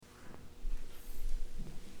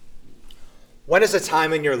When is a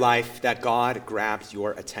time in your life that God grabbed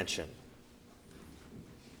your attention?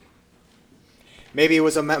 Maybe it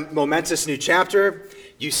was a momentous new chapter.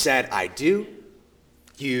 You said, I do.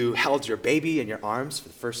 You held your baby in your arms for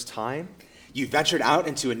the first time. You ventured out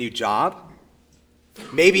into a new job.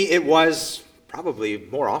 Maybe it was, probably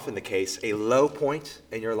more often the case, a low point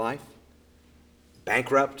in your life.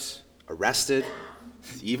 Bankrupt, arrested,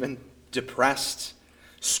 even depressed,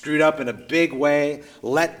 screwed up in a big way,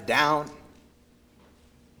 let down.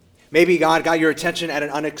 Maybe God got your attention at an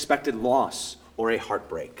unexpected loss or a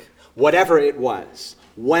heartbreak. Whatever it was,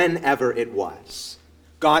 whenever it was,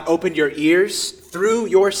 God opened your ears through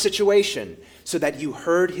your situation so that you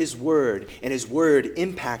heard his word, and his word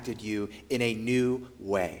impacted you in a new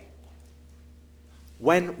way.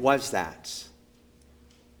 When was that?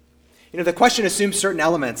 The question assumes certain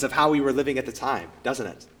elements of how we were living at the time, doesn't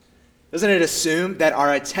it? Doesn't it assume that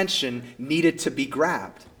our attention needed to be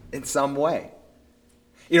grabbed in some way?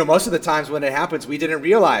 Most of the times when it happens, we didn't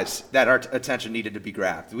realize that our attention needed to be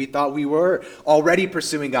grabbed. We thought we were already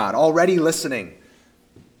pursuing God, already listening.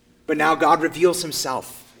 But now God reveals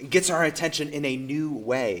himself and gets our attention in a new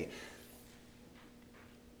way.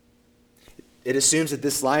 It assumes that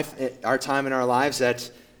this life, our time in our lives, that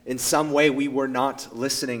in some way we were not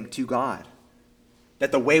listening to God.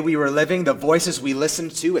 That the way we were living, the voices we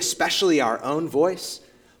listened to, especially our own voice,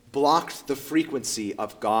 blocked the frequency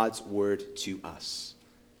of God's word to us.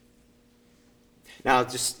 Now,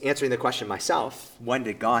 just answering the question myself, when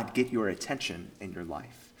did God get your attention in your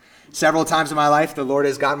life? Several times in my life, the Lord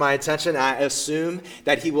has got my attention. I assume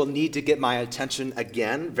that he will need to get my attention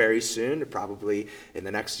again very soon, probably in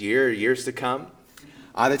the next year or years to come.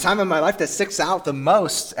 The time in my life that sticks out the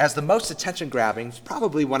most as the most attention-grabbing is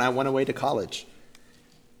probably when I went away to college.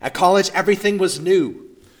 At college, everything was new.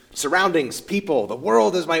 Surroundings, people, the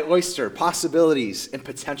world is my oyster, possibilities and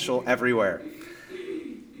potential everywhere.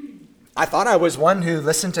 I thought I was one who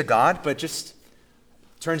listened to God, but just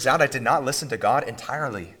turns out I did not listen to God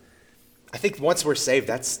entirely. I think once we're saved,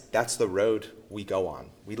 that's the road we go on.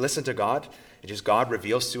 We listen to God, and just God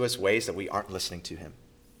reveals to us ways that we aren't listening to him.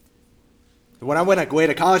 When I went away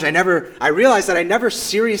to college, I realized that I never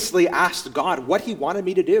seriously asked God what he wanted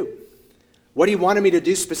me to do, what he wanted me to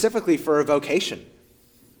do specifically for a vocation.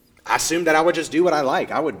 I assumed that I would just do what I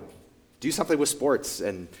like. I would do something with sports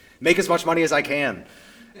and make as much money as I can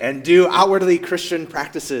and do outwardly Christian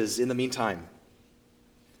practices in the meantime.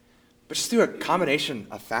 But just through a combination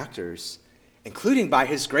of factors, including by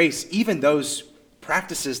his grace, even those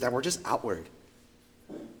practices that were just outward,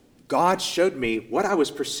 God showed me what I was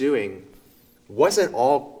pursuing wasn't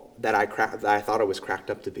all that I thought it was cracked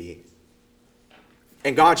up to be.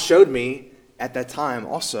 And God showed me at that time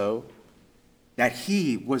also that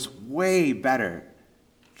he was way better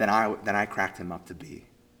than I cracked him up to be.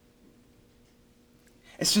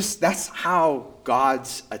 That's how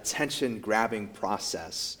God's attention-grabbing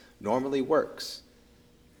process normally works.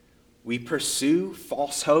 We pursue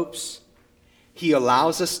false hopes. He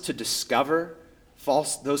allows us to discover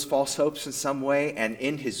those false hopes in some way, and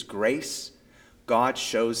in his grace, God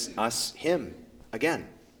shows us him again.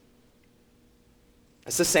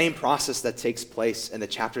 It's the same process that takes place in the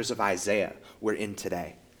chapters of Isaiah we're in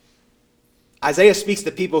today. Isaiah speaks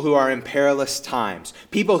to people who are in perilous times,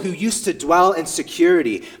 people who used to dwell in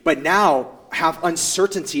security, but now have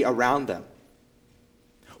uncertainty around them.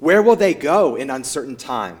 Where will they go in uncertain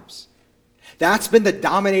times? That's been the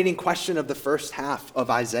dominating question of the first half of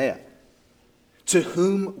Isaiah. To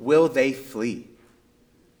whom will they flee?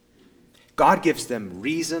 God gives them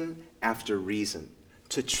reason after reason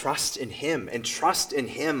to trust in him and trust in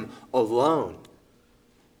him alone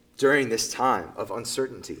during this time of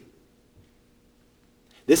uncertainty.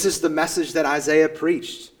 This is the message that Isaiah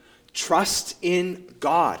preached. Trust in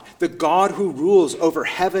God, the God who rules over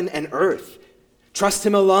heaven and earth. Trust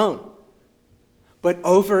him alone. But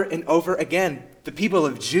over and over again, the people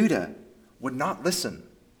of Judah would not listen.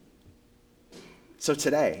 So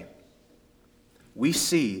today, we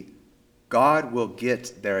see God will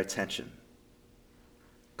get their attention.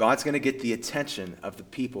 God's going to get the attention of the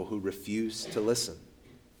people who refuse to listen.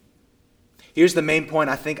 Here's the main point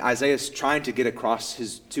I think Isaiah is trying to get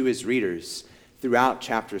across to his readers throughout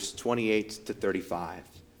chapters 28 to 35.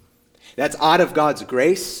 That's out of God's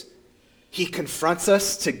grace, he confronts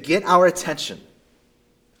us to get our attention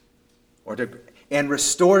and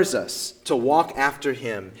restores us to walk after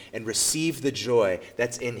him and receive the joy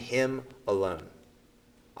that's in him alone.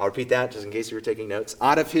 I'll repeat that just in case you were taking notes.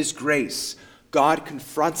 Out of his grace, God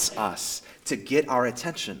confronts us to get our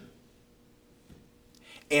attention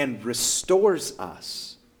and restores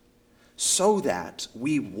us so that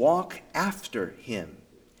we walk after him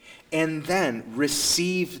and then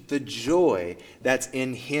receive the joy that's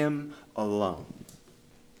in him alone.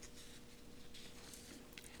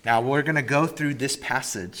 Now, we're going to go through this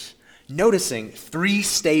passage noticing 3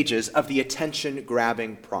 stages of the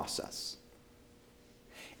attention-grabbing process.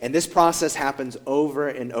 And this process happens over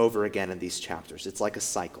and over again in these chapters. It's like a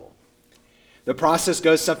cycle. The process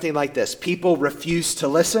goes something like this. People refuse to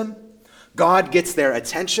listen, God gets their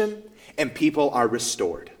attention, and people are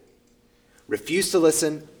restored. Refuse to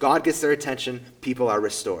listen, God gets their attention, people are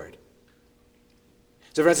restored.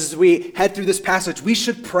 So, for instance, as we head through this passage, we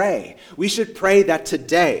should pray. We should pray that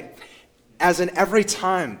today, as in every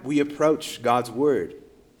time we approach God's word,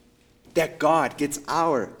 that God gets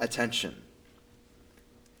our attention.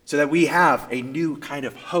 So that we have a new kind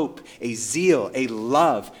of hope, a zeal, a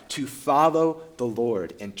love to follow the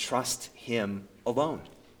Lord and trust him alone.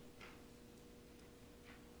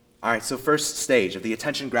 All right, so first stage of the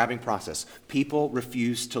attention-grabbing process, people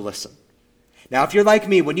refuse to listen. Now, if you're like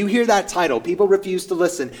me, when you hear that title, people refuse to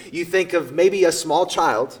listen, you think of maybe a small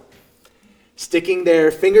child sticking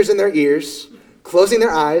their fingers in their ears, closing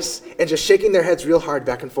their eyes, and just shaking their heads real hard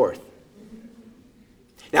back and forth.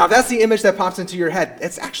 Now, if that's the image that pops into your head,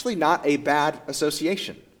 it's actually not a bad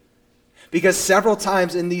association. Because several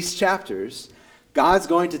times in these chapters, God's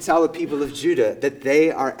going to tell the people of Judah that they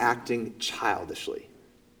are acting childishly.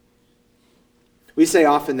 We say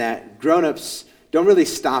often that grown-ups don't really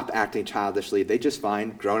stop acting childishly. They just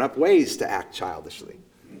find grown-up ways to act childishly.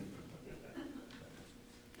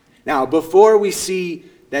 Now, before we see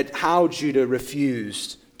that how Judah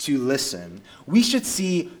refused to listen, we should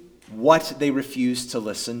see what they refused to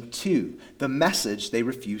listen to, the message they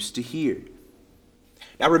refused to hear.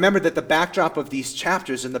 Now, remember that the backdrop of these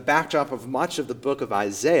chapters and the backdrop of much of the book of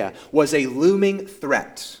Isaiah was a looming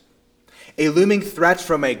threat. A looming threat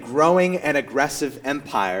from a growing and aggressive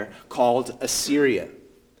empire called Assyria.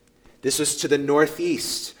 This was to the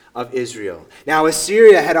northeast of Israel. Now,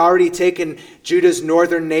 Assyria had already taken Judah's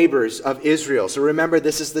northern neighbors of Israel. So remember,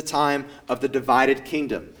 this is the time of the divided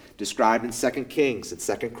kingdom, described in 2 Kings and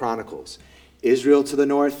 2 Chronicles. Israel to the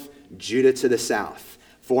north, Judah to the south.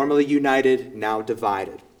 Formerly united, now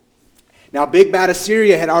divided. Now, big bad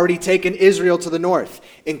Assyria had already taken Israel to the north,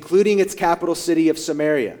 including its capital city of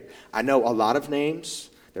Samaria. I know a lot of names.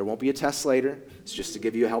 There won't be a test later. It's just to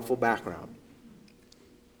give you a helpful background.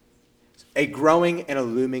 A growing and a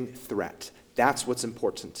looming threat. That's what's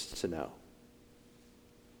important to know.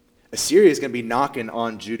 Assyria is going to be knocking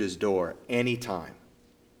on Judah's door anytime.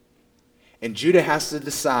 And Judah has to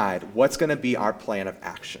decide what's going to be our plan of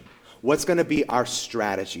action. What's going to be our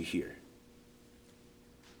strategy here.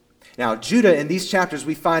 Now, Judah, in these chapters,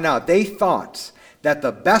 we find out they thought that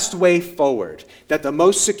the best way forward, that the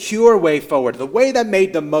most secure way forward, the way that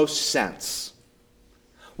made the most sense,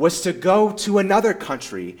 was to go to another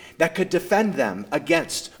country that could defend them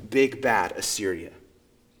against big bad Assyria.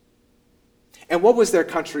 And what was their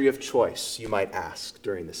country of choice, you might ask,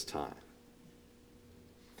 during this time?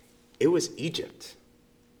 It was Egypt.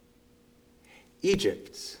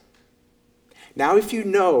 Egypt. Now, if you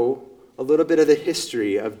know a little bit of the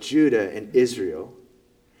history of Judah and Israel,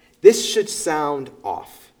 this should sound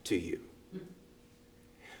off to you.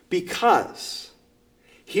 Because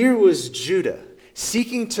here was Judah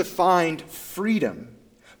seeking to find freedom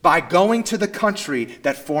by going to the country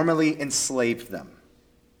that formerly enslaved them.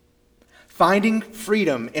 Finding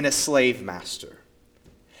freedom in a slave master.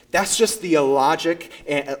 That's just the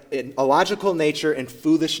illogical nature and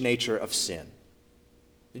foolish nature of sin.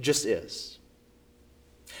 It just is.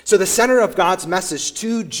 So the center of God's message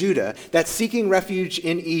to Judah that's seeking refuge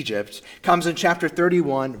in Egypt comes in chapter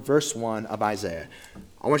 31, verse 1 of Isaiah.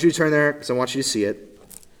 I want you to turn there because I want you to see it.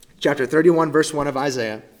 Chapter 31, verse 1 of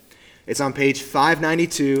Isaiah. It's on page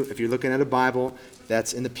 592. If you're looking at a Bible,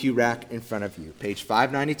 that's in the pew rack in front of you. Page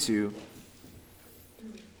 592.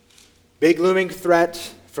 Big looming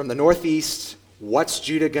threat from the northeast. What's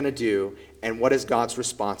Judah going to do? And what is God's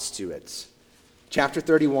response to it? Chapter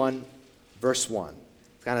 31, verse 1.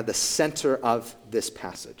 Kind of the center of this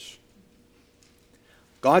passage.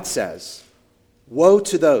 God says, "Woe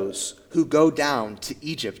to those who go down to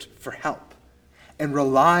Egypt for help and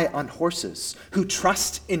rely on horses, who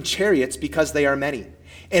trust in chariots because they are many,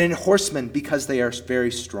 and in horsemen because they are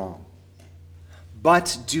very strong.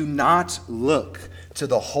 But do not look to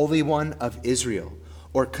the Holy One of Israel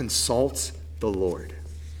or consult the Lord."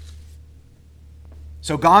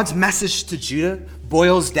 So God's message to Judah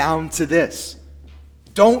boils down to this.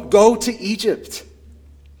 Don't go to Egypt.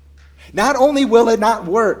 Not only will it not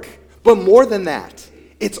work, but more than that,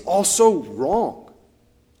 it's also wrong.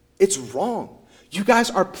 It's wrong. You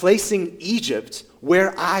guys are placing Egypt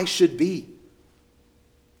where I should be.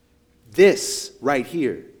 This right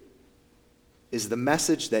here is the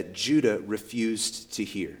message that Judah refused to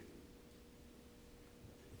hear.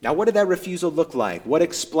 Now, what did that refusal look like? What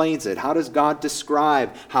explains it? How does God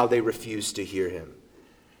describe how they refused to hear him?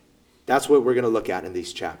 That's what we're going to look at in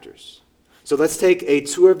these chapters. So let's take a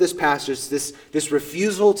tour of this passage. This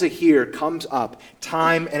refusal to hear comes up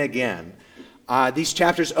time and again. These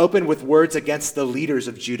chapters open with words against the leaders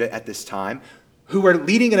of Judah at this time, who were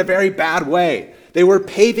leading in a very bad way. They were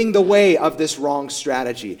paving the way of this wrong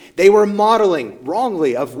strategy. They were modeling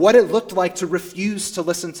wrongly of what it looked like to refuse to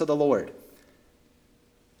listen to the Lord.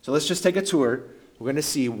 So let's just take a tour. We're going to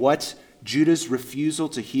see what Judah's refusal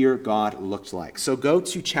to hear God looked like. So go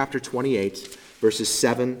to chapter 28, verses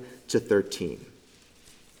 7 to 13.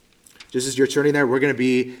 Just as you're turning there, we're going to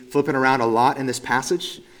be flipping around a lot in this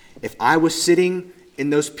passage. If I was sitting in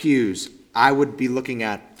those pews, I would be looking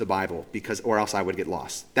at the Bible, or else I would get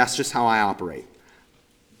lost. That's just how I operate.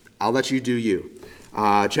 I'll let you do you.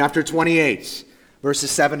 Chapter 28, verses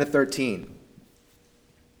 7 to 13.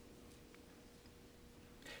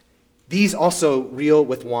 These also reel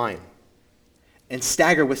with wine and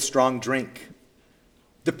stagger with strong drink.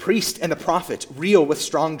 The priest and the prophet reel with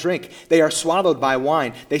strong drink. They are swallowed by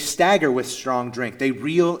wine. They stagger with strong drink. They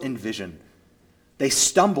reel in vision. They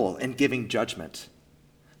stumble in giving judgment.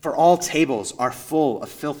 For all tables are full of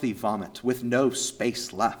filthy vomit, with no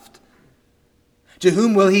space left. To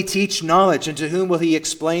whom will he teach knowledge, and to whom will he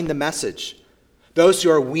explain the message? Those who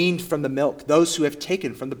are weaned from the milk, those who have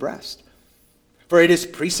taken from the breast. For it is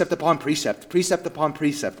precept upon precept, precept upon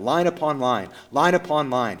precept, line upon line upon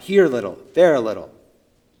line, here a little, there a little.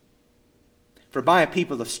 For by a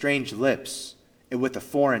people of strange lips, and with a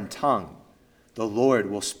foreign tongue, the Lord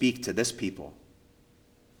will speak to this people.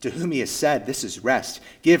 To whom he has said, this is rest.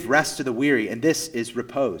 Give rest to the weary, and this is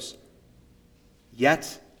repose.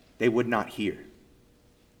 Yet they would not hear.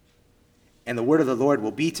 And the word of the Lord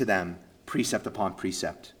will be to them precept upon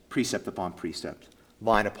precept, precept upon precept,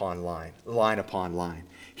 line upon line upon line,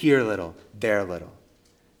 here a little, there a little,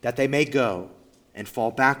 that they may go and fall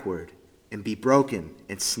backward and be broken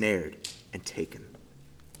and snared and taken.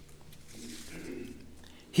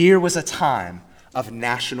 Here was a time of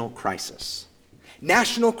national crisis.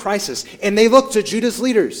 National crisis. And they looked to Judah's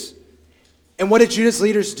leaders. And what did Judah's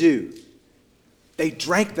leaders do? They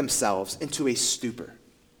drank themselves into a stupor.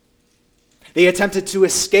 They attempted to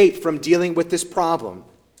escape from dealing with this problem.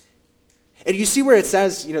 And you see where it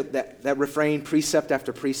says, that refrain, precept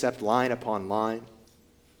after precept, line upon line?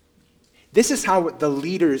 This is how the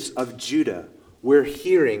leaders of Judah were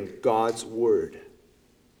hearing God's word.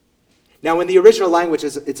 Now, in the original language,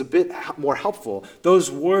 it's a bit more helpful.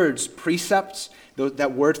 Those words, precepts,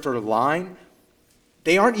 that word for line,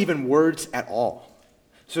 they aren't even words at all.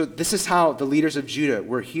 So this is how the leaders of Judah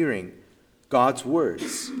were hearing God's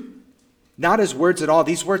words. Not as words at all.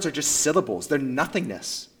 These words are just syllables. They're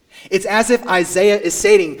nothingness. It's as if Isaiah is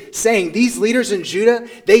saying these leaders in Judah,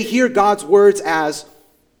 they hear God's words as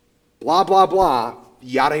blah, blah, blah,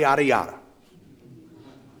 yada, yada, yada.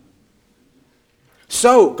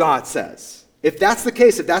 So, God says, if that's the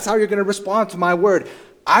case, if that's how you're going to respond to my word,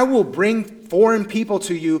 I will bring foreign people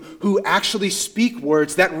to you who actually speak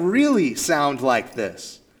words that really sound like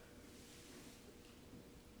this.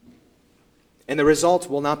 And the result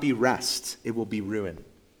will not be rest, it will be ruin.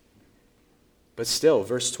 But still,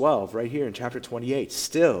 verse 12, right here in chapter 28,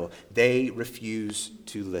 still they refuse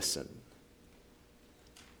to listen.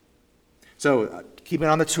 So, keeping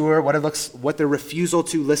on the tour, what the refusal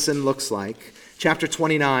to listen looks like. Chapter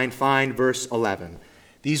 29, find verse 11.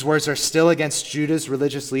 These words are still against Judah's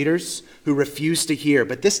religious leaders who refuse to hear,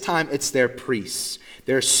 but this time it's their priests,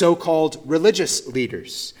 their so-called religious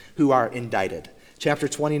leaders who are indicted. Chapter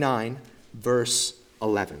 29, verse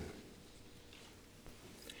 11.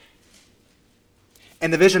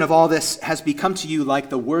 And the vision of all this has become to you like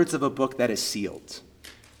the words of a book that is sealed.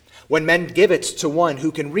 When men give it to one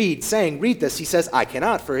who can read, saying, read this, he says, I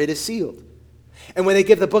cannot, for it is sealed. And when they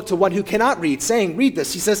give the book to one who cannot read, saying, read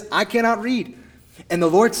this, he says, I cannot read. And the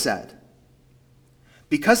Lord said,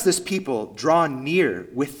 because this people draw near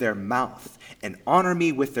with their mouth and honor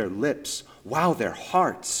me with their lips, while their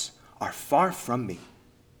hearts are far from me,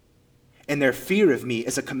 and their fear of me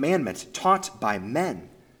is a commandment taught by men.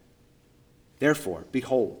 Therefore,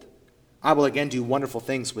 behold, I will again do wonderful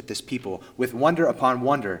things with this people, with wonder upon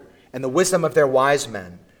wonder, and the wisdom of their wise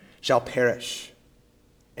men shall perish,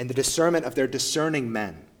 and the discernment of their discerning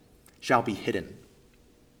men shall be hidden.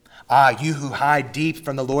 Ah, you who hide deep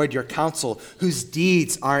from the Lord your counsel, whose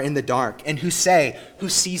deeds are in the dark, and who say, who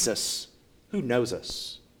sees us? Who knows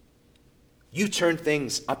us? You turn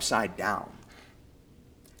things upside down.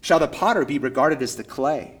 Shall the potter be regarded as the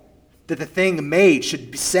that the thing made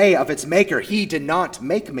should say of its maker, he did not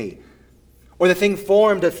make me. Or the thing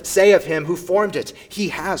formed say of him who formed it, he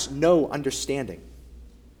has no understanding.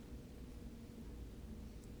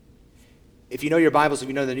 If you know your Bibles, if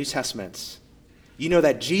you know the New Testament, you know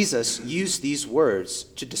that Jesus used these words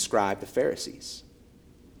to describe the Pharisees.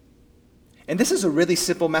 And this is a really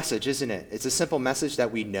simple message, isn't it? It's a simple message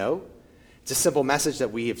that we know. It's a simple message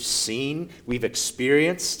that we have seen, we've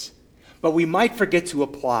experienced, but we might forget to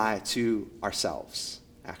apply to ourselves,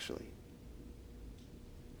 actually.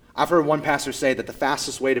 I've heard one pastor say that the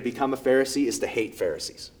fastest way to become a Pharisee is to hate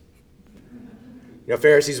Pharisees. You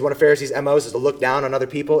know, one of Pharisees' MOs is to look down on other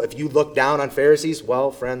people. If you look down on Pharisees,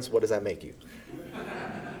 well, friends, what does that make you?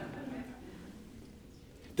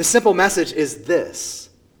 The simple message is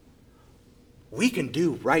this: we can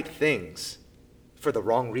do right things for the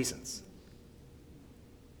wrong reasons.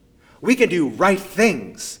 We can do right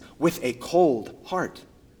things with a cold heart.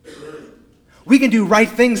 We can do right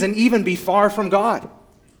things and even be far from God.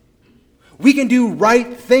 We can do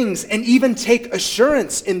right things and even take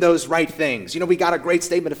assurance in those right things. You know, we got a great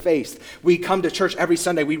statement of faith. We come to church every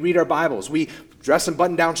Sunday. We read our Bibles. We dress in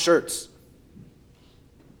button-down shirts.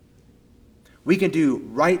 We can do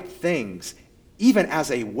right things even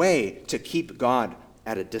as a way to keep God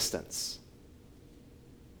at a distance.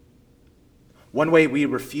 One way we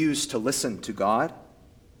refuse to listen to God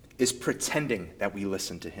is pretending that we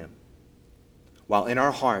listen to him, while in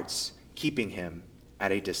our hearts keeping him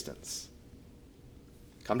at a distance.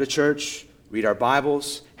 Come to church, read our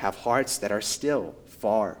Bibles, have hearts that are still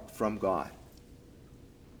far from God.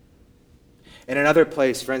 In another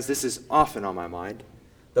place, friends, this is often on my mind,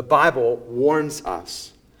 the Bible warns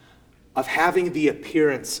us of having the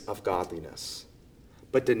appearance of godliness,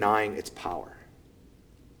 but denying its power.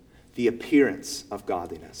 The appearance of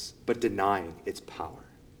godliness, but denying its power.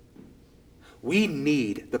 We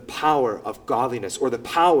need the power of godliness, or the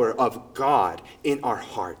power of God in our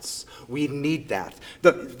hearts. We need that.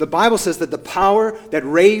 The Bible says that the power that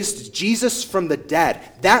raised Jesus from the dead,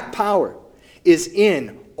 that power is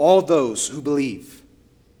in all those who believe.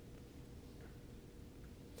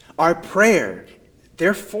 Our prayer,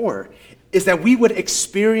 therefore, is that we would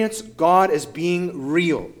experience God as being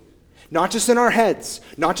real, not just in our heads,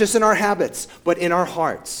 not just in our habits, but in our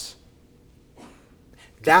hearts.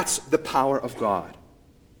 That's the power of God.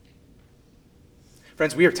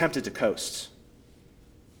 Friends, we are tempted to coast.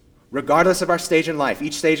 Regardless of our stage in life,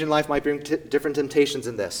 each stage in life might bring different temptations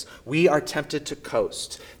in this. We are tempted to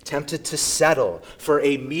coast, tempted to settle for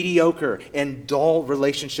a mediocre and dull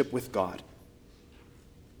relationship with God.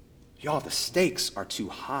 Y'all, the stakes are too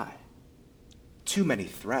high. Too many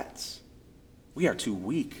threats. We are too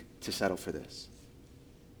weak to settle for this.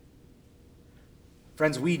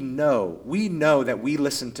 Friends, we know that we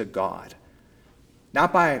listen to God,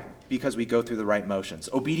 not because we go through the right motions.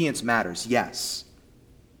 Obedience matters, yes.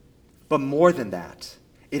 But more than that,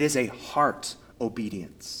 it is a heart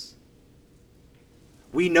obedience.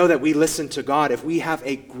 We know that we listen to God if we have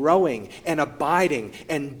a growing and abiding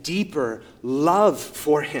and deeper love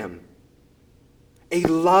for him. A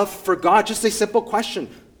love for God. Just a simple question.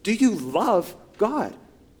 Do you love God?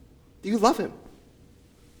 Do you love him?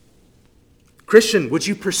 Christian, would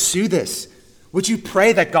you pursue this? Would you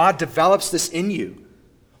pray that God develops this in you?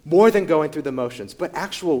 More than going through the motions, but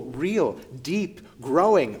actual, real, deep,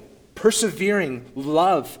 growing, persevering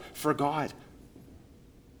love for God.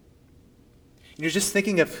 You're just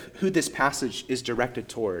thinking of who this passage is directed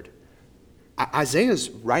toward. Isaiah's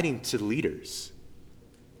writing to leaders.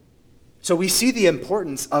 So we see the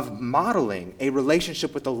importance of modeling a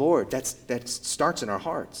relationship with the Lord that starts in our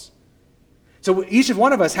hearts. So each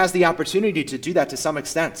one of us has the opportunity to do that to some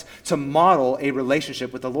extent, to model a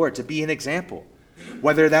relationship with the Lord, to be an example.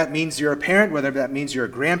 Whether that means you're a parent, whether that means you're a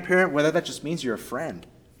grandparent, whether that just means you're a friend.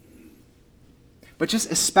 But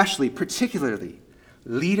just especially, particularly,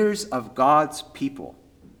 leaders of God's people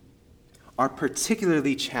are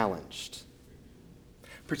particularly challenged,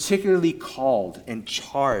 particularly called and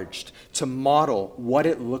charged to model what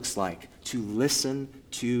it looks like to listen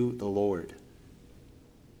to the Lord.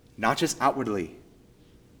 Not just outwardly,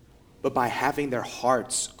 but by having their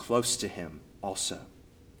hearts close to him also.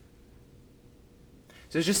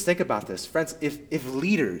 So just think about this. Friends, if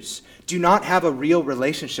leaders do not have a real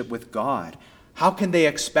relationship with God, how can they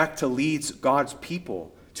expect to lead God's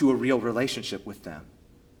people to a real relationship with them?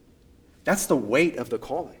 That's the weight of the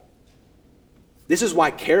calling. This is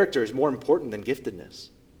why character is more important than giftedness.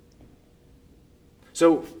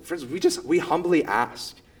 So, friends, we humbly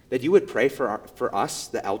ask that you would pray for us,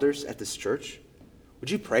 the elders at this church.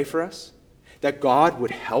 Would you pray for us? That God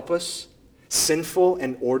would help us, sinful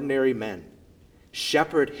and ordinary men,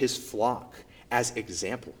 shepherd his flock as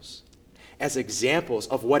examples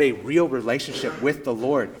of what a real relationship with the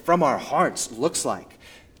Lord from our hearts looks like.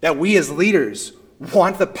 That we as leaders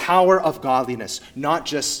want the power of godliness, not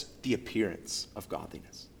just the appearance of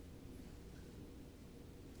godliness.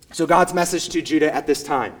 So God's message to Judah at this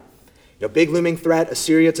time, big looming threat,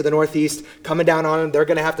 Assyria to the northeast, coming down on them. They're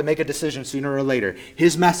going to have to make a decision sooner or later.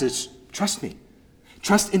 His message, trust me.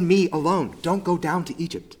 Trust in me alone. Don't go down to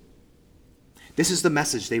Egypt. This is the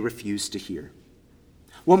message they refused to hear.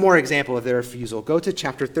 One more example of their refusal. Go to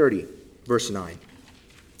chapter 30, verse 9.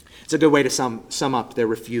 It's a good way to sum up their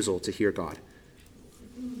refusal to hear God.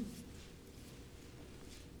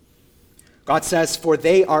 God says, "For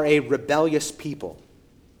they are a rebellious people,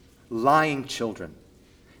 lying children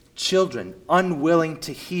unwilling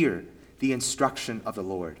to hear the instruction of the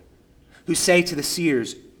Lord, who say to the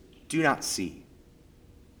seers, 'Do not see,'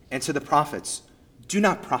 and to the prophets, 'Do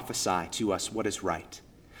not prophesy to us what is right.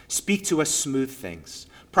 Speak to us smooth things.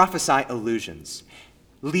 Prophesy illusions.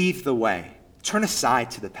 Leave the way. Turn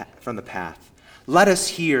aside from the path. Let us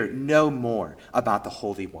hear no more about the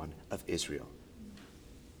Holy One of Israel.'"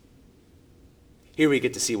 Here we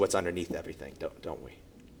get to see what's underneath everything, don't we?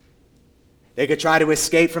 They could try to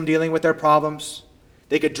escape from dealing with their problems.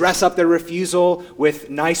 They could dress up their refusal with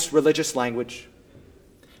nice religious language.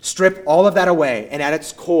 Strip all of that away, and at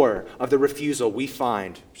its core of the refusal, we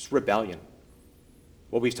find just rebellion.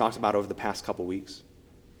 What we've talked about over the past couple weeks.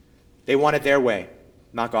 They wanted their way,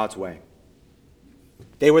 not God's way.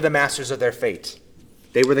 They were the masters of their fate.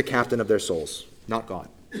 They were the captain of their souls, not God.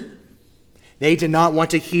 They did not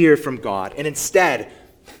want to hear from God, and instead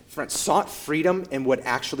sought freedom in what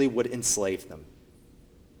actually would enslave them.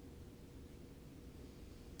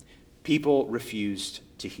 People refused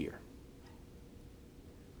to hear.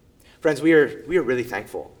 Friends, we are really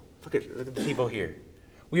thankful. Look at the people here.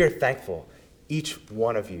 We are thankful each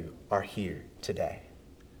one of you are here today.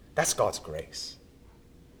 That's God's grace.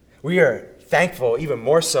 We are thankful even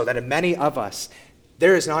more so that in many of us,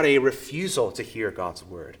 there is not a refusal to hear God's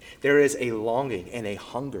word. There is a longing and a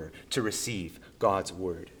hunger to receive God's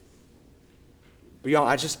word. But y'all,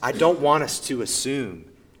 I don't want us to assume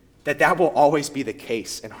that will always be the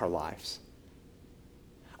case in our lives.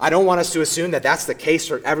 I don't want us to assume that that's the case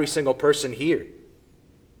for every single person here.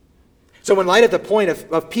 So in light of the point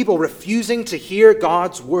of people refusing to hear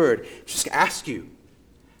God's word, just ask you,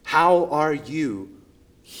 how are you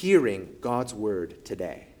hearing God's word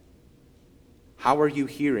today? How are you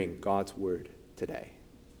hearing God's word today?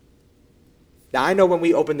 Now, I know when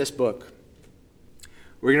we open this book,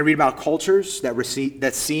 we're going to read about cultures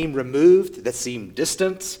that seem removed, that seem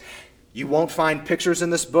distant. You won't find pictures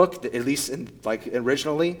in this book, at least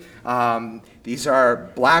originally. These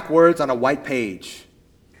are black words on a white page.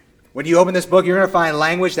 When you open this book, you're going to find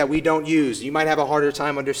language that we don't use. You might have a harder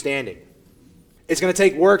time understanding. It's going to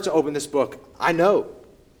take work to open this book. I know.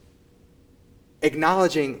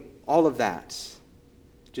 Acknowledging all of that,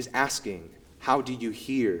 just asking, how do you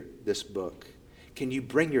hear this book? Can you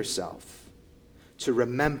bring yourself to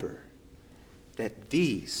remember that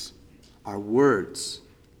these are words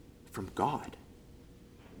from God?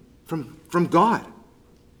 From God,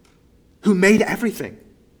 who made everything.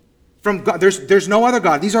 From God. There's no other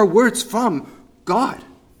God. These are words from God.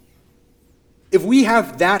 If we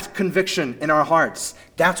have that conviction in our hearts,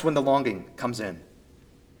 that's when the longing comes in.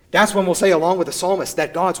 That's when we'll say, along with the psalmist,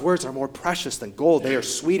 that God's words are more precious than gold. They are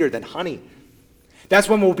sweeter than honey. That's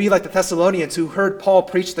when we'll be like the Thessalonians who heard Paul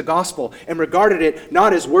preach the gospel and regarded it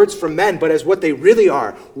not as words from men, but as what they really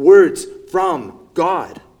are, words from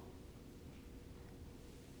God.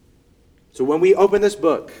 So when we open this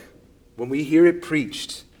book, when we hear it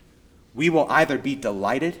preached, we will either be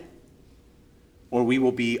delighted or we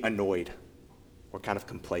will be annoyed or kind of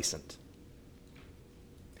complacent.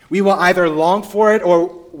 We will either long for it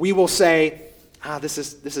or we will say, this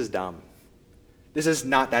is dumb. This is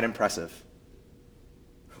not that impressive.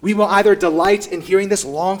 We will either delight in hearing this,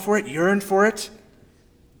 long for it, yearn for it,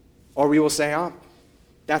 or we will say,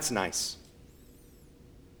 that's nice.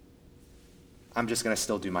 I'm just going to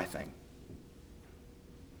still do my thing.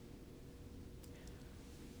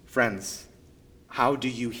 Friends, how do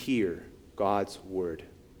you hear God's word?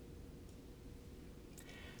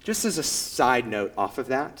 Just as a side note off of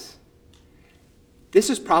that, this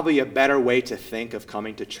is probably a better way to think of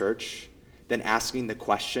coming to church than asking the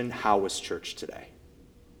question, how was church today?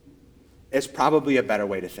 It's probably a better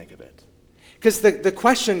way to think of it. Because the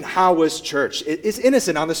question, how was church, is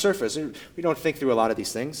innocent on the surface. We don't think through a lot of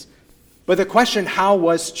these things. But the question, how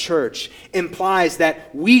was church, implies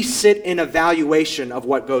that we sit in evaluation of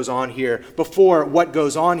what goes on here before what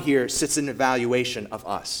goes on here sits in evaluation of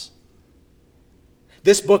us.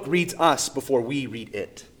 This book reads us before we read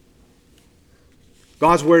it.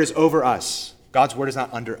 God's word is over us. God's word is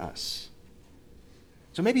not under us.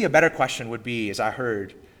 So maybe a better question would be, as I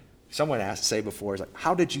heard someone asked to say before, is like,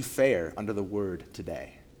 how did you fare under the word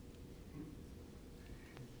today?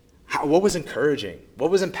 What was encouraging? What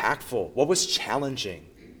was impactful? What was challenging?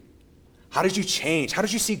 How did you change? How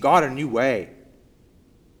did you see God in a new way?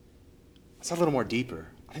 That's a little more deeper.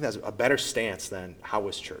 I think that's a better stance than how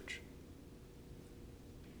was church?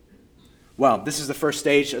 Well, this is the first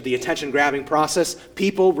stage of the attention-grabbing process.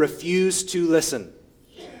 People refuse to listen.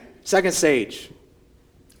 Second stage,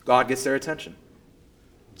 God gets their attention.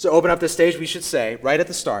 So open up this stage, we should say, right at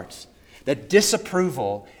the start, that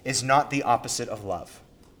disapproval is not the opposite of love.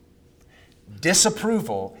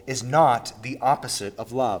 Disapproval is not the opposite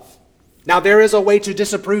of love. Now, there is a way to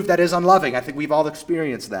disapprove that is unloving. I think we've all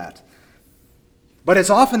experienced that. But it's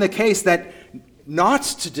often the case that not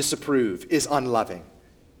to disapprove is unloving.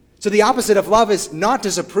 So the opposite of love is not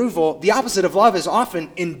disapproval. The opposite of love is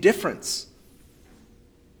often indifference.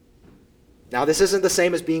 Now, this isn't the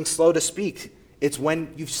same as being slow to speak. It's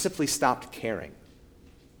when you've simply stopped caring.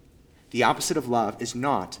 The opposite of love is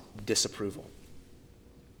not disapproval.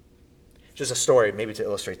 Just a story, maybe to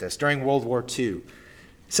illustrate this. During World War II,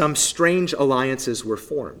 some strange alliances were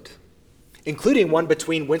formed, including one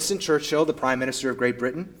between Winston Churchill, the Prime Minister of Great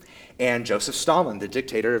Britain, and Joseph Stalin, the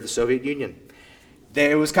dictator of the Soviet Union.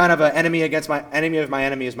 It was kind of an enemy of my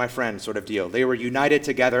enemy is my friend sort of deal. They were united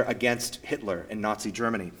together against Hitler in Nazi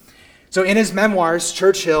Germany. So in his memoirs,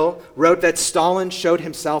 Churchill wrote that Stalin showed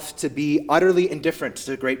himself to be utterly indifferent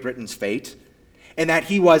to Great Britain's fate, and that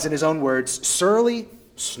he was, in his own words, surly,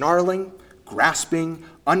 snarling, grasping,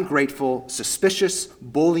 ungrateful, suspicious,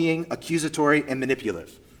 bullying, accusatory, and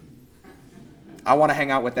manipulative. I want to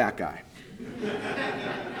hang out with that guy.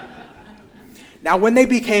 Now, when they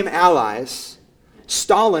became allies,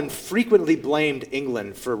 Stalin frequently blamed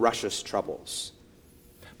England for Russia's troubles.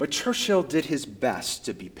 But Churchill did his best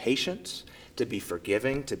to be patient, to be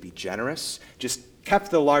forgiving, to be generous, just kept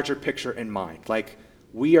the larger picture in mind, like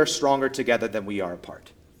we are stronger together than we are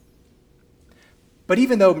apart. But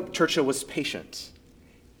even though Churchill was patient,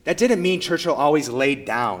 that didn't mean Churchill always laid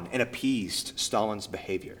down and appeased Stalin's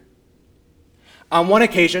behavior. On one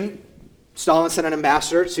occasion, Stalin sent an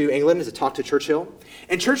ambassador to England to talk to Churchill,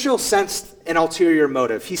 and Churchill sensed an ulterior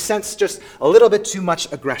motive. He sensed just a little bit too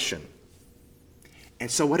much aggression. And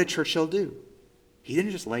so what did Churchill do? He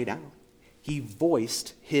didn't just lay down. He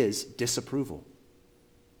voiced his disapproval.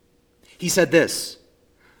 He said this,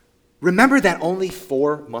 "Remember that only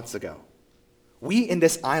 4 months ago, we in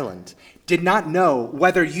this island did not know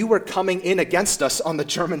whether you were coming in against us on the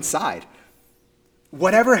German side.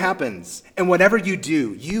 Whatever happens and whatever you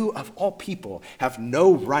do, you of all people have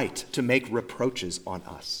no right to make reproaches on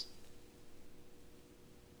us."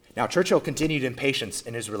 Now, Churchill continued in patience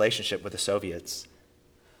in his relationship with the Soviets,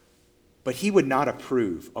 but he would not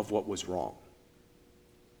approve of what was wrong.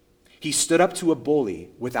 He stood up to a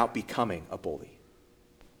bully without becoming a bully.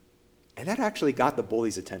 And that actually got the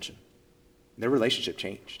bully's attention. Their relationship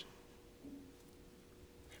changed.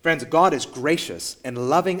 Friends, God is gracious and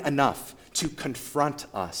loving enough to confront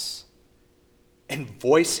us and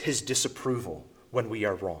voice his disapproval when we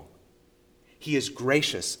are wrong. He is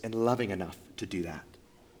gracious and loving enough to do that.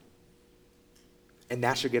 And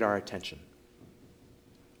that should get our attention.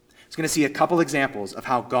 It's going to see a couple examples of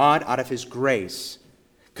how God, out of his grace,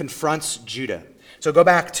 confronts Judah. So go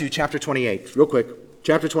back to chapter 28, real quick.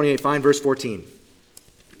 Chapter 28, find verse 14.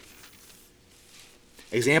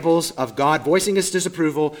 Examples of God voicing his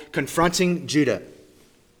disapproval, confronting Judah.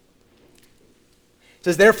 It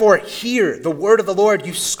says, "Therefore, hear the word of the Lord,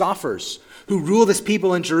 you scoffers, who rule this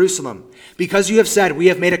people in Jerusalem. Because you have said, we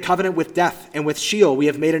have made a covenant with death, and with Sheol we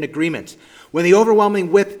have made an agreement. When the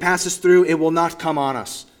overwhelming whip passes through, it will not come on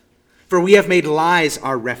us. For we have made lies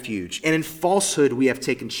our refuge, and in falsehood we have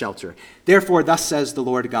taken shelter. Therefore, thus says the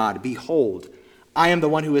Lord God, behold, I am the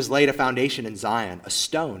one who has laid a foundation in Zion, a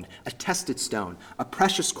stone, a tested stone, a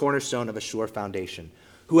precious cornerstone of a sure foundation.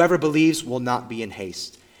 Whoever believes will not be in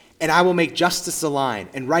haste. And I will make justice the line,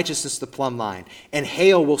 and righteousness the plumb line. And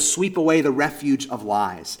hail will sweep away the refuge of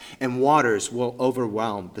lies, and waters will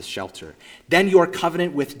overwhelm the shelter. Then your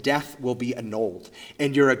covenant with death will be annulled,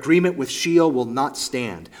 and your agreement with Sheol will not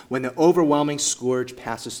stand. When the overwhelming scourge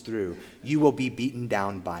passes through, you will be beaten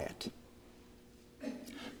down by it."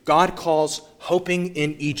 God calls hoping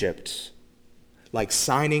in Egypt like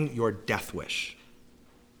signing your death wish.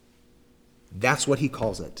 That's what he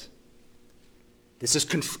calls it. This is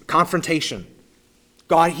confrontation.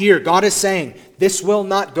 God is saying, this will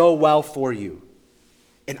not go well for you,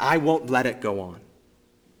 and I won't let it go on.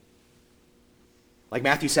 Like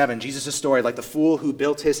Matthew 7, Jesus' story, like the fool who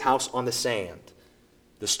built his house on the sand.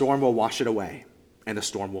 The storm will wash it away, and the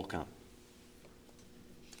storm will come.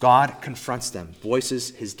 God confronts them,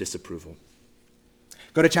 voices his disapproval.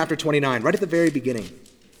 Go to chapter 29, right at the very beginning.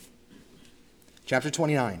 Chapter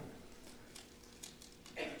 29.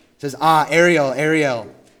 It says, Ariel,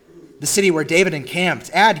 Ariel, the city where David encamped,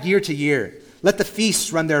 add year to year. Let the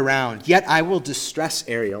feasts run their round. Yet I will distress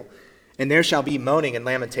Ariel, and there shall be moaning and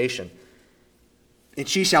lamentation. And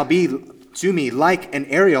she shall be to me like an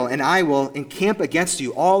Ariel, and I will encamp against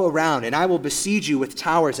you all around, and I will besiege you with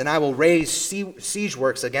towers, and I will raise siege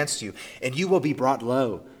works against you, and you will be brought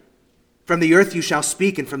low. From the earth you shall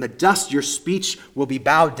speak, and from the dust your speech will be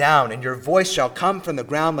bowed down, and your voice shall come from the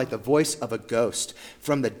ground like the voice of a ghost.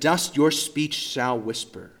 From the dust your speech shall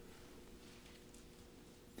whisper.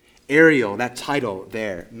 Ariel, that title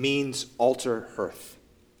there, means altar hearth.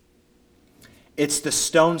 It's the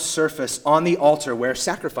stone surface on the altar where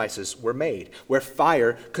sacrifices were made, where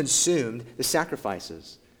fire consumed the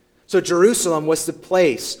sacrifices. So Jerusalem was the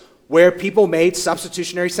place where people made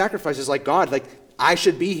substitutionary sacrifices, like God, like I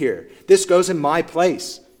should be here. This goes in my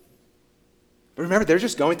place. But remember, they're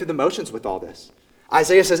just going through the motions with all this.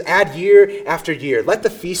 Isaiah says, add year after year. Let the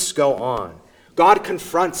feasts go on. God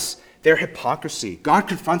confronts their hypocrisy. God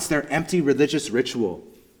confronts their empty religious ritual.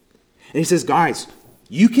 And he says, guys,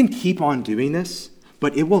 you can keep on doing this,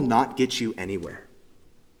 but it will not get you anywhere.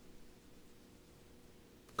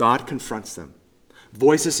 God confronts them,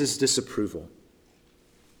 voices his disapproval.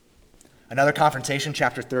 Another confrontation,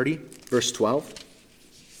 chapter 30, verse 12.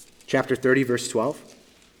 Chapter 30, verse 12.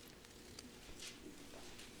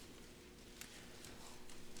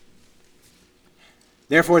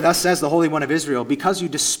 Therefore, thus says the Holy One of Israel, because you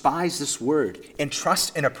despise this word and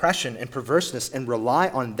trust in oppression and perverseness and rely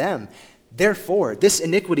on them, therefore this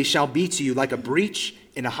iniquity shall be to you like a breach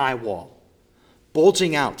in a high wall,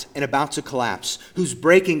 bulging out and about to collapse, whose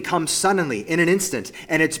breaking comes suddenly in an instant,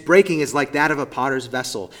 and its breaking is like that of a potter's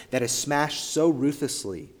vessel that is smashed so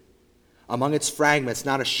ruthlessly. Among its fragments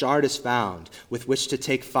not a shard is found with which to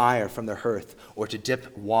take fire from the hearth or to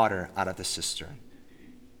dip water out of the cistern.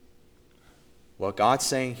 What God's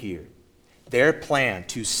saying here, their plan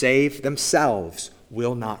to save themselves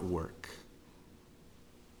will not work.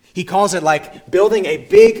 He calls it like building a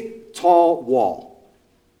big, tall wall.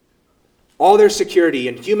 All their security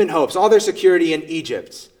and human hopes, all their security in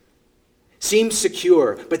Egypt seems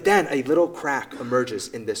secure, but then a little crack emerges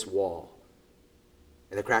in this wall.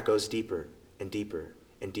 And the crack goes deeper and deeper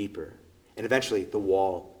and deeper, and eventually the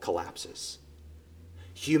wall collapses.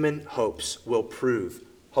 Human hopes will prove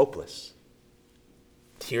hopeless.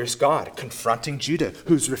 Here's God confronting Judah,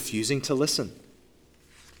 who's refusing to listen.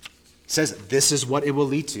 He says this is what it will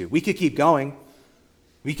lead to. We could keep going.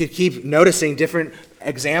 We could keep noticing different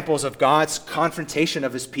examples of God's confrontation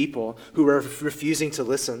of his people who are refusing to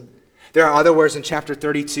listen. There are other words in chapter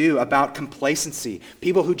 32 about complacency,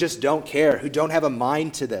 people who just don't care, who don't have a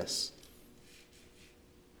mind to this.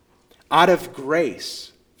 Out of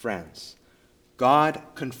grace, friends, God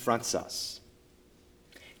confronts us,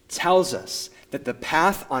 tells us that the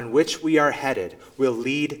path on which we are headed will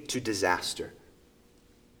lead to disaster.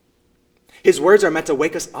 His words are meant to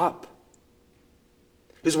wake us up.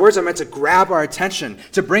 His words are meant to grab our attention,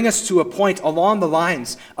 to bring us to a point along the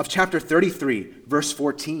lines of chapter 33, verse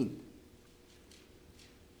 14.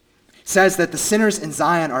 It says that the sinners in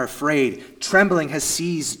Zion are afraid. Trembling has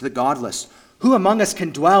seized the godless. Who among us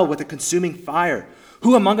can dwell with a consuming fire?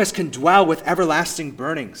 Who among us can dwell with everlasting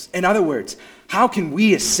burnings? In other words, how can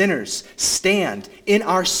we as sinners stand in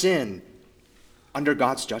our sin under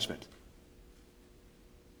God's judgment?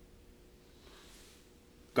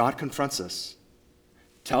 God confronts us,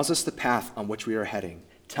 tells us the path on which we are heading,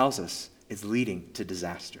 tells us it's leading to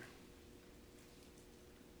disaster.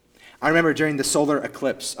 I remember during the solar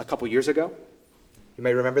eclipse a couple years ago, you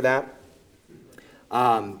may remember that,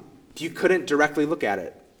 you couldn't directly look at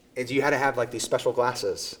it. And you had to have like these special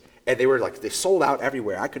glasses. And they sold out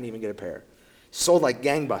everywhere. I couldn't even get a pair. Sold like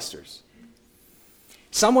gangbusters.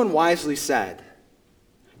 Someone wisely said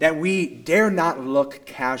that we dare not look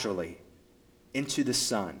casually into the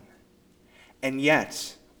sun. And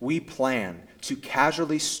yet we plan to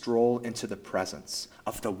casually stroll into the presence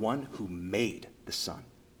of the one who made the sun.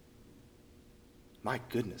 My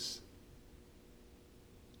goodness.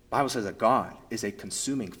 The Bible says that God is a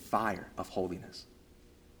consuming fire of holiness.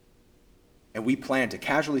 And we plan to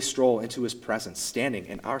casually stroll into his presence, standing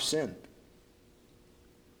in our sin.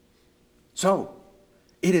 So,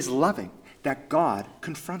 it is loving that God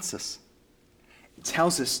confronts us,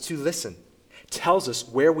 tells us to listen, tells us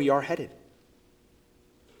where we are headed.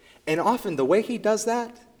 And often the way he does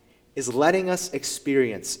that is letting us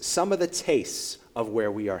experience some of the tastes of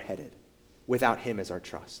where we are headed without him as our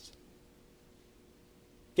trust.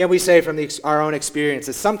 Again, we say from our own experience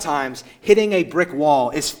that sometimes hitting a brick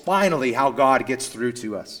wall is finally how God gets through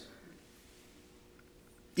to us.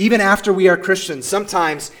 Even after we are Christians,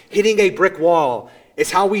 sometimes hitting a brick wall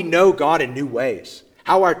is how we know God in new ways,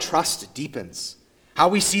 how our trust deepens, how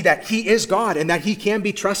we see that he is God and that he can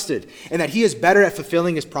be trusted and that he is better at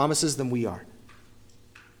fulfilling his promises than we are.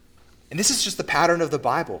 And this is just the pattern of the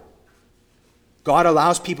Bible. God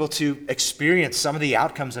allows people to experience some of the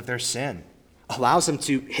outcomes of their sin, allows them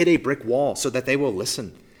to hit a brick wall so that they will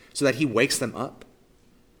listen, so that he wakes them up.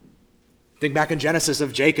 Think back in Genesis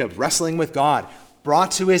of Jacob wrestling with God,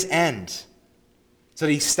 brought to his end, so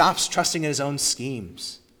that he stops trusting in his own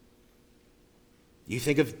schemes. You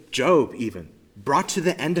think of Job even, brought to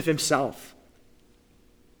the end of himself.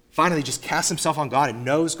 Finally just casts himself on God and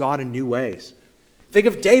knows God in new ways. Think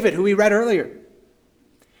of David, who we read earlier.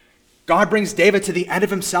 God brings David to the end of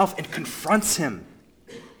himself and confronts him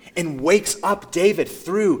and wakes up David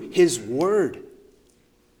through his word.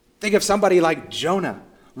 Think of somebody like Jonah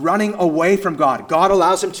running away from God. God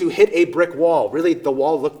allows him to hit a brick wall. Really, the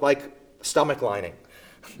wall looked like stomach lining.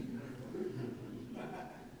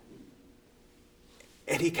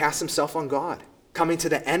 And he casts himself on God, coming to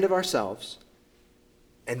the end of ourselves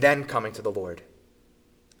and then coming to the Lord.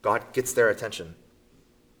 God gets their attention.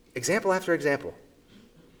 Example after example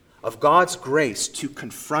of God's grace to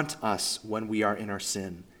confront us when we are in our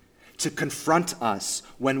sin, to confront us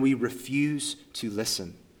when we refuse to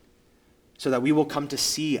listen, so that we will come to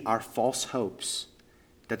see our false hopes,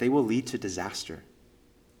 that they will lead to disaster.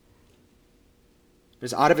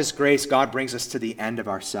 Because out of his grace, God brings us to the end of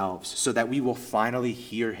ourselves so that we will finally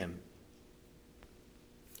hear him.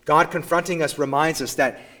 God confronting us reminds us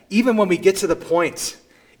that even when we get to the point,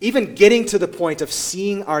 even getting to the point of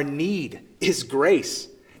seeing our need is grace.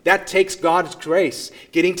 That takes God's grace,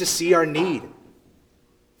 getting to see our need.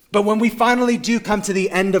 But when we finally do come to the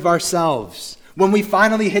end of ourselves, when we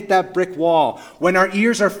finally hit that brick wall, when our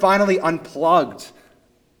ears are finally unplugged,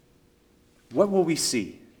 what will we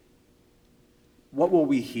see? What will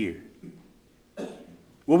we hear?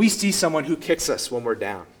 Will we see someone who kicks us when we're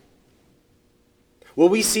down? Will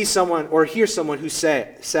we see someone or hear someone who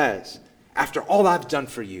says, after all I've done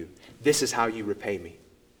for you, this is how you repay me?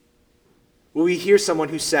 Will we hear someone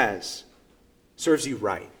who says, serves you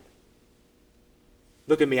right?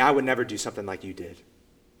 Look at me, I would never do something like you did.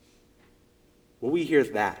 Will we hear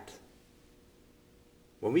that?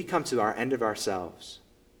 When we come to our end of ourselves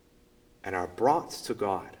and are brought to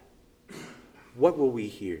God, what will we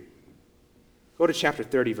hear? Go to chapter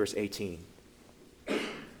 30, verse 18.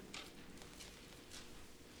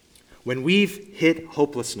 When we've hit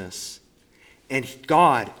hopelessness and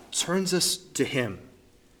God turns us to him,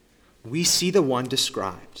 we see the one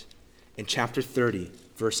described in chapter 30,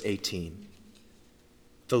 verse 18.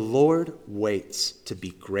 The Lord waits to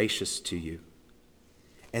be gracious to you,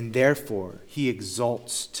 and therefore he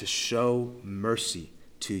exalts to show mercy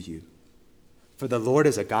to you. For the Lord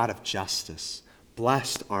is a God of justice.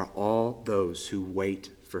 Blessed are all those who wait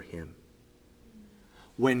for him.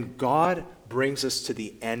 When God brings us to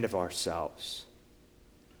the end of ourselves,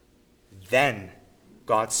 then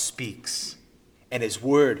God speaks, and his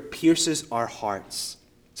word pierces our hearts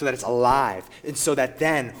so that it's alive, and so that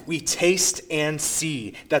then we taste and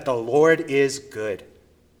see that the Lord is good,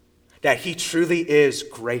 that he truly is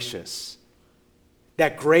gracious,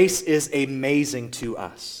 that grace is amazing to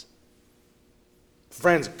us.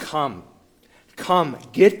 Friends, come,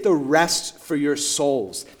 get the rest for your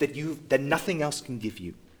souls that nothing else can give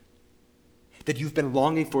you, that you've been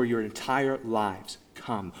longing for your entire lives.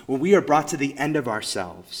 Come. When we are brought to the end of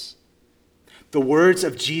ourselves, the words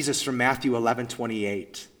of Jesus from Matthew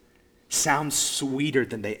 11:28 sound sweeter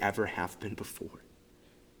than they ever have been before.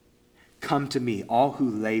 Come to me, all who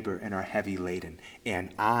labor and are heavy laden,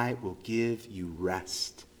 and I will give you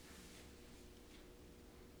rest.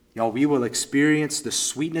 Y'all, we will experience the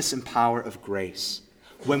sweetness and power of grace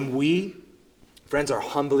when we, friends, are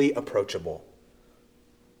humbly approachable.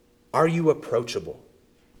 Are you approachable?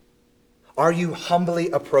 Are you humbly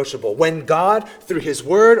approachable? When God, through his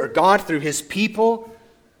word or God, through his people,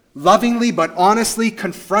 lovingly but honestly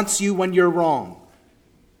confronts you when you're wrong,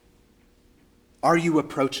 are you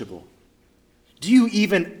approachable? Do you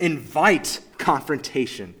even invite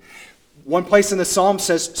confrontation? One place in the Psalm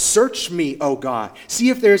says, search me, O God. See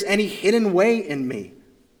if there's any hidden way in me.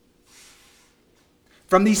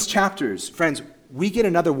 From these chapters, friends, we get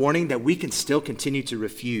another warning that we can still continue to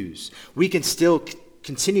refuse. We can still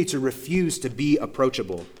continue to refuse to be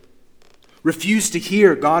approachable. refuse to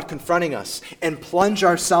hear God confronting us, and plunge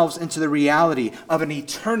ourselves into the reality of an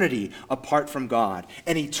eternity apart from God,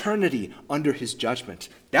 an eternity under his judgment.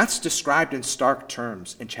 That's described in stark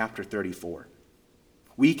terms in chapter 34.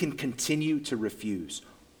 We can continue to refuse,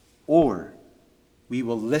 or we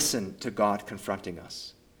will listen to God confronting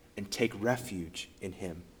us and take refuge in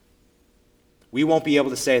him. We won't be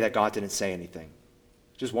able to say that God didn't say anything.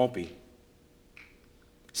 It just won't be.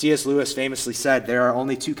 C.S. Lewis famously said, there are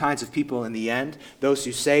only two kinds of people in the end, those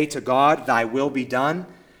who say to God, thy will be done,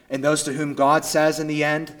 and those to whom God says in the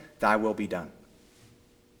end, thy will be done.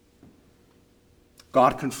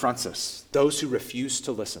 God confronts us, those who refuse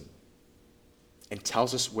to listen, and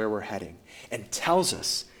tells us where we're heading, and tells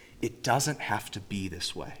us it doesn't have to be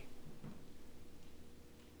this way.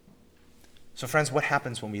 So friends, what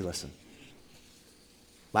happens when we listen?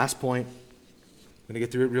 Last point, I'm going to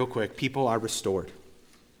get through it real quick. People are restored.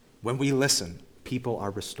 When we listen, people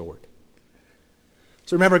are restored.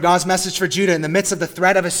 So remember, God's message for Judah in the midst of the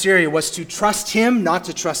threat of Assyria was to trust him, not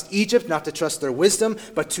to trust Egypt, not to trust their wisdom,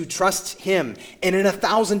 but to trust him. And in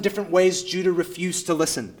 1,000 different ways, Judah refused to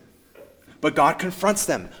listen. But God confronts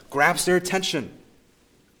them, grabs their attention.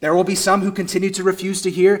 There will be some who continue to refuse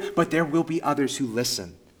to hear, but there will be others who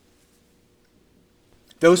listen.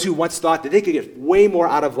 Those who once thought that they could get way more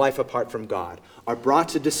out of life apart from God are brought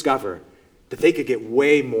to discover that they could get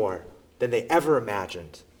way more than they ever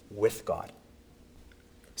imagined with God.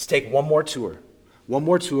 Let's take one more tour,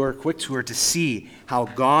 quick tour to see how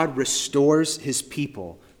God restores his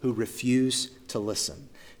people who refuse to listen.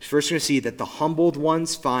 First, we're going to see that the humbled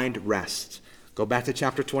ones find rest. Go back to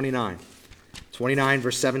chapter 29,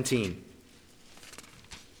 verse 17.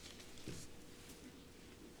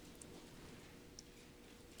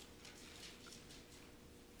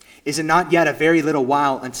 Is it not yet a very little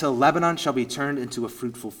while until Lebanon shall be turned into a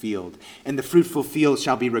fruitful field, and the fruitful field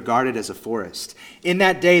shall be regarded as a forest? In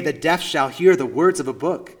that day the deaf shall hear the words of a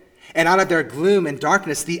book, and out of their gloom and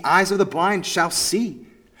darkness the eyes of the blind shall see.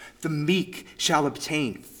 The meek shall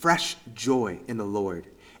obtain fresh joy in the Lord,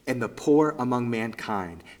 and the poor among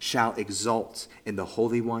mankind shall exult in the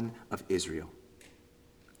Holy One of Israel.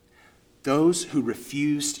 Those who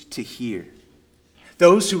refused to hear,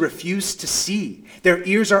 those who refuse to see, their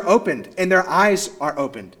ears are opened and their eyes are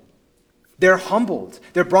opened. They're humbled.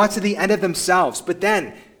 They're brought to the end of themselves. But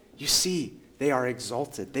then, you see, they are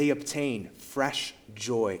exalted. They obtain fresh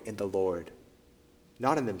joy in the Lord,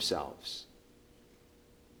 not in themselves.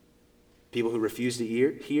 People who refuse to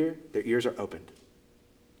hear, their ears are opened.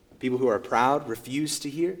 People who are proud, refuse to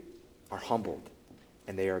hear, are humbled,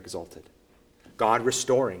 and they are exalted. God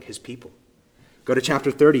restoring his people. Go to chapter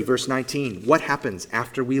 30, verse 19. What happens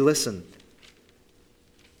after we listen?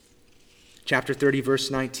 Chapter 30, verse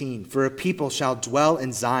 19. For a people shall dwell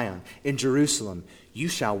in Zion, in Jerusalem. You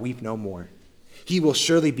shall weep no more. He will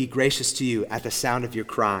surely be gracious to you at the sound of your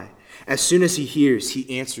cry. As soon as he hears,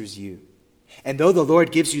 he answers you. And though the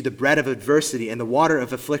Lord gives you the bread of adversity and the water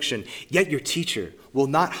of affliction, yet your teacher will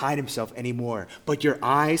not hide himself anymore, but your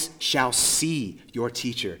eyes shall see your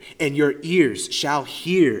teacher, and your ears shall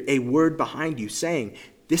hear a word behind you saying,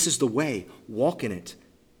 this is the way, walk in it.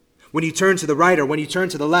 When you turn to the right or when you turn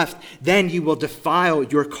to the left, then you will defile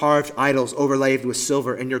your carved idols overlaid with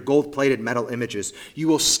silver and your gold-plated metal images. You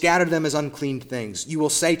will scatter them as unclean things. You will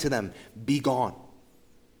say to them, be gone.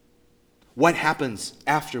 What happens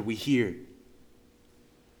after we hear?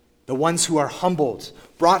 The ones who are humbled,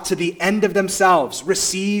 brought to the end of themselves,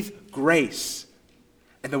 receive grace.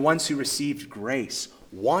 And the ones who received grace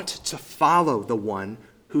want to follow the one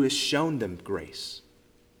who has shown them grace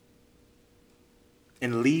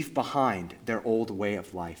and leave behind their old way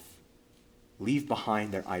of life, leave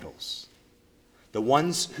behind their idols. The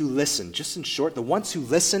ones who listen, just in short, the ones who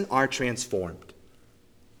listen are transformed.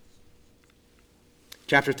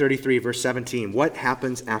 Chapter 33, verse 17. What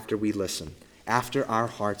happens after we listen? After our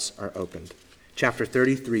hearts are opened. Chapter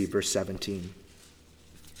 33, verse 17.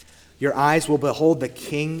 Your eyes will behold the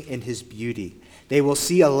King in his beauty. They will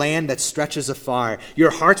see a land that stretches afar.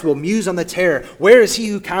 Your hearts will muse on the terror. Where is he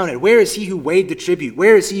who counted? Where is he who weighed the tribute?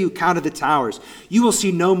 Where is he who counted the towers? You will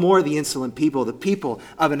see no more the insolent people, the people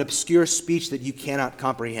of an obscure speech that you cannot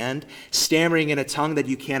comprehend, stammering in a tongue that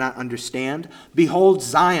you cannot understand. Behold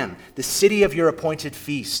Zion, the city of your appointed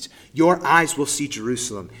feast. Your eyes will see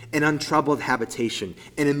Jerusalem, an untroubled habitation,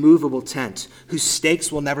 an immovable tent, whose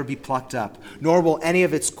stakes will never be plucked up, nor will any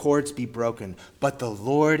of its cords be broken. But the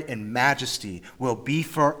Lord in majesty will be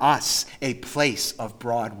for us a place of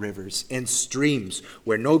broad rivers and streams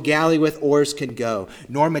where no galley with oars can go,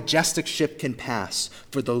 nor majestic ship can pass.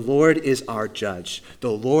 For the Lord is our judge.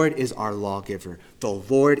 The Lord is our lawgiver. The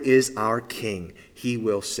Lord is our king. He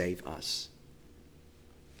will save us.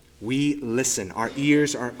 We listen. Our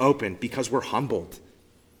ears are open because we're humbled.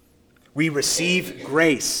 We receive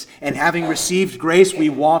grace, and having received grace, we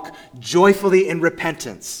walk joyfully in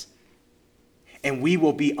repentance. And we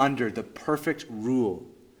will be under the perfect rule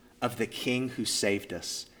of the King who saved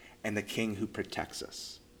us and the King who protects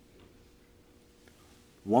us.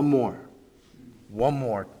 One more.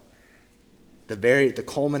 The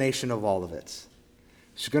culmination of all of it.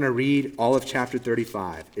 She's going to read all of chapter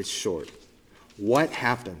 35. It's short. What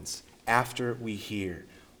happens after we hear?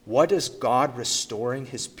 What does God restoring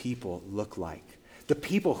his people look like? The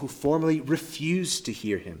people who formerly refused to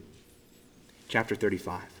hear him. Chapter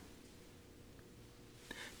 35.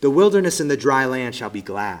 The wilderness and the dry land shall be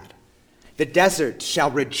glad. The desert shall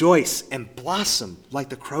rejoice and blossom like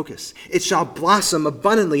the crocus. It shall blossom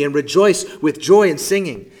abundantly and rejoice with joy and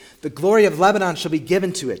singing. The glory of Lebanon shall be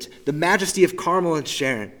given to it, the majesty of Carmel and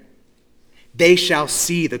Sharon. They shall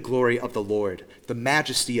see the glory of the Lord, the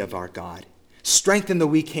majesty of our God. Strengthen the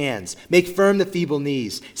weak hands, make firm the feeble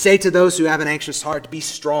knees. Say to those who have an anxious heart, be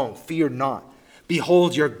strong, fear not.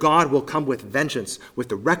 Behold, your God will come with vengeance, with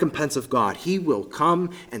the recompense of God. He will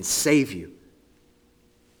come and save you.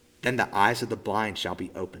 Then the eyes of the blind shall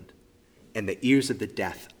be opened, and the ears of the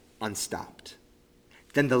deaf unstopped.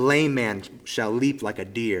 Then the lame man shall leap like a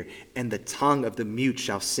deer, and the tongue of the mute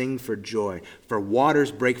shall sing for joy. For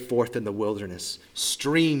waters break forth in the wilderness,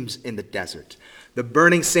 streams in the desert. The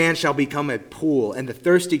burning sand shall become a pool, and the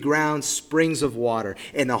thirsty ground springs of water.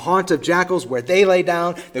 In the haunt of jackals where they lay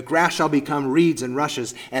down, the grass shall become reeds and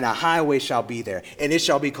rushes, and a highway shall be there. And it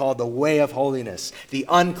shall be called the way of holiness. The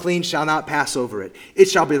unclean shall not pass over it. It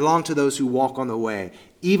shall belong to those who walk on the way.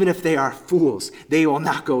 Even if they are fools, they will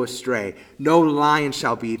not go astray. No lion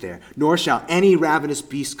shall be there, nor shall any ravenous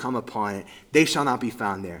beast come upon it. They shall not be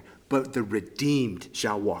found there. But the redeemed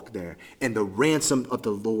shall walk there, and the ransomed of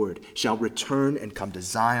the Lord shall return and come to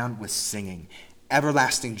Zion with singing.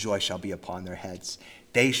 Everlasting joy shall be upon their heads.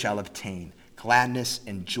 They shall obtain gladness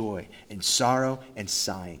and joy, and sorrow and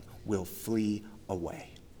sighing will flee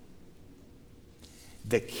away.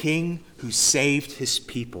 The King who saved his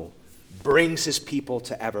people brings his people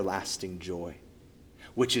to everlasting joy,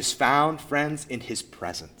 which is found, friends, in his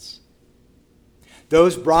presence.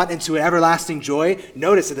 Those brought into everlasting joy,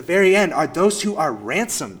 notice at the very end, are those who are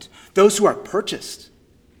ransomed, those who are purchased.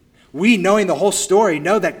 We, knowing the whole story,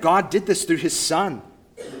 know that God did this through his Son.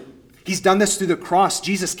 He's done this through the cross.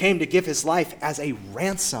 Jesus came to give his life as a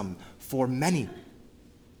ransom for many.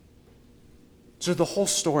 So the whole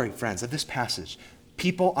story, friends, of this passage,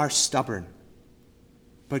 people are stubborn,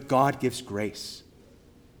 but God gives grace.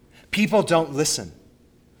 People don't listen,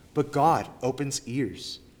 but God opens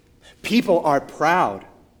ears. People are proud,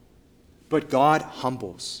 but God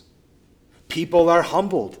humbles. People are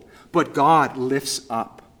humbled, but God lifts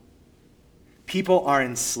up. People are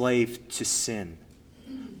enslaved to sin,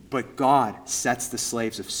 but God sets the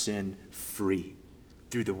slaves of sin free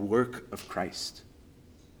through the work of Christ.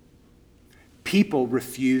 People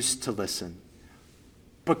refuse to listen,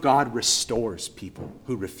 but God restores people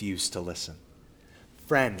who refuse to listen.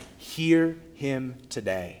 Friend, hear him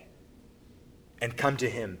today and come to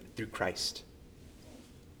him through Christ.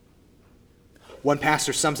 One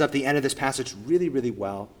pastor sums up the end of this passage really, really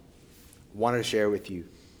well. I wanted to share with you.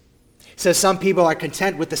 He says, some people are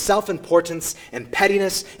content with the self-importance and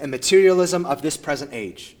pettiness and materialism of this present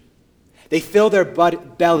age. They fill their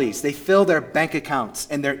bellies, they fill their bank accounts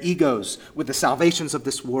and their egos with the salvations of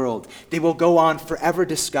this world. They will go on forever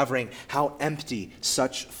discovering how empty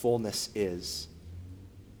such fullness is.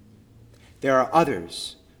 There are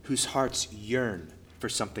others whose hearts yearn for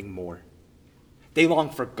something more. They long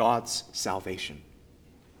for God's salvation,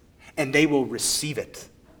 and they will receive it,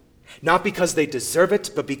 not because they deserve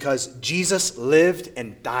it, but because Jesus lived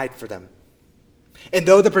and died for them. And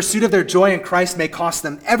though the pursuit of their joy in Christ may cost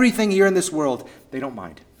them everything here in this world, they don't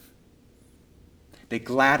mind. They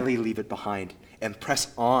gladly leave it behind and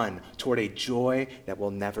press on toward a joy that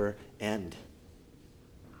will never end.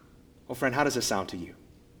 Well, friend, how does this sound to you?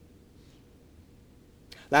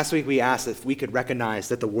 Last week we asked if we could recognize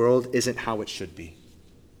that the world isn't how it should be.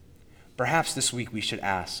 Perhaps this week we should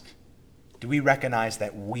ask, do we recognize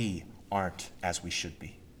that we aren't as we should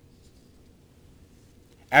be?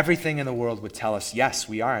 Everything in the world would tell us, yes,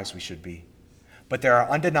 we are as we should be. But there are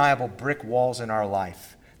undeniable brick walls in our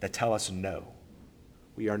life that tell us, no,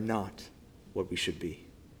 we are not what we should be.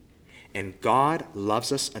 And God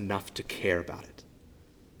loves us enough to care about it.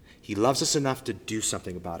 He loves us enough to do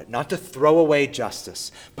something about it, not to throw away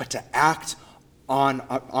justice, but to act on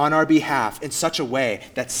our behalf in such a way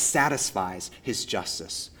that satisfies his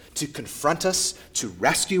justice, to confront us, to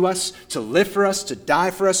rescue us, to live for us, to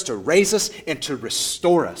die for us, to raise us, and to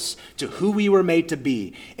restore us to who we were made to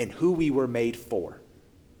be and who we were made for.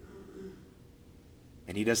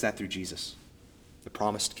 And he does that through Jesus, the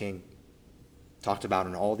promised King, talked about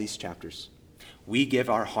in all these chapters. We give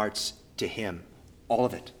our hearts to him, all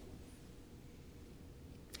of it.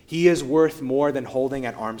 He is worth more than holding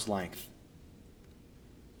at arm's length.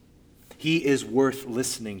 He is worth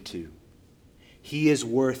listening to. He is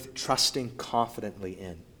worth trusting confidently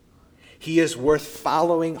in. He is worth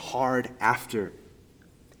following hard after.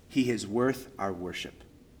 He is worth our worship.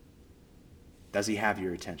 Does he have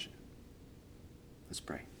your attention? Let's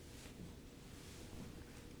pray.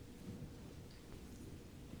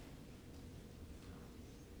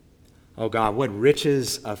 Oh God, what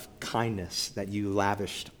riches of kindness that you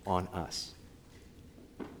lavished on us.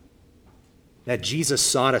 That Jesus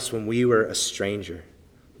sought us when we were a stranger,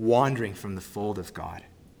 wandering from the fold of God.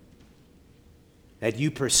 That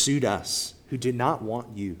you pursued us who did not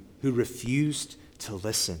want you, who refused to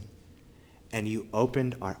listen, and you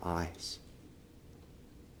opened our eyes.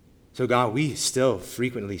 So God, we still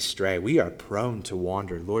frequently stray. We are prone to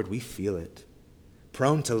wander. Lord, we feel it.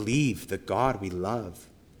 Prone to leave the God we love.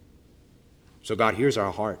 So God, here's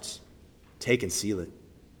our hearts. Take and seal it.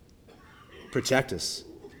 Protect us.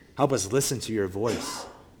 Help us listen to your voice.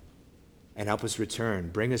 And help us return.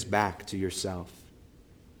 Bring us back to yourself.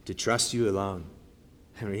 To trust you alone.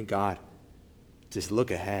 I mean, God, just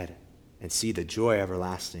look ahead and see the joy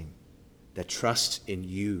everlasting that trust in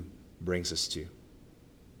you brings us to.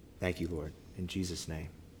 Thank you, Lord. In Jesus' name,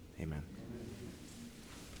 amen.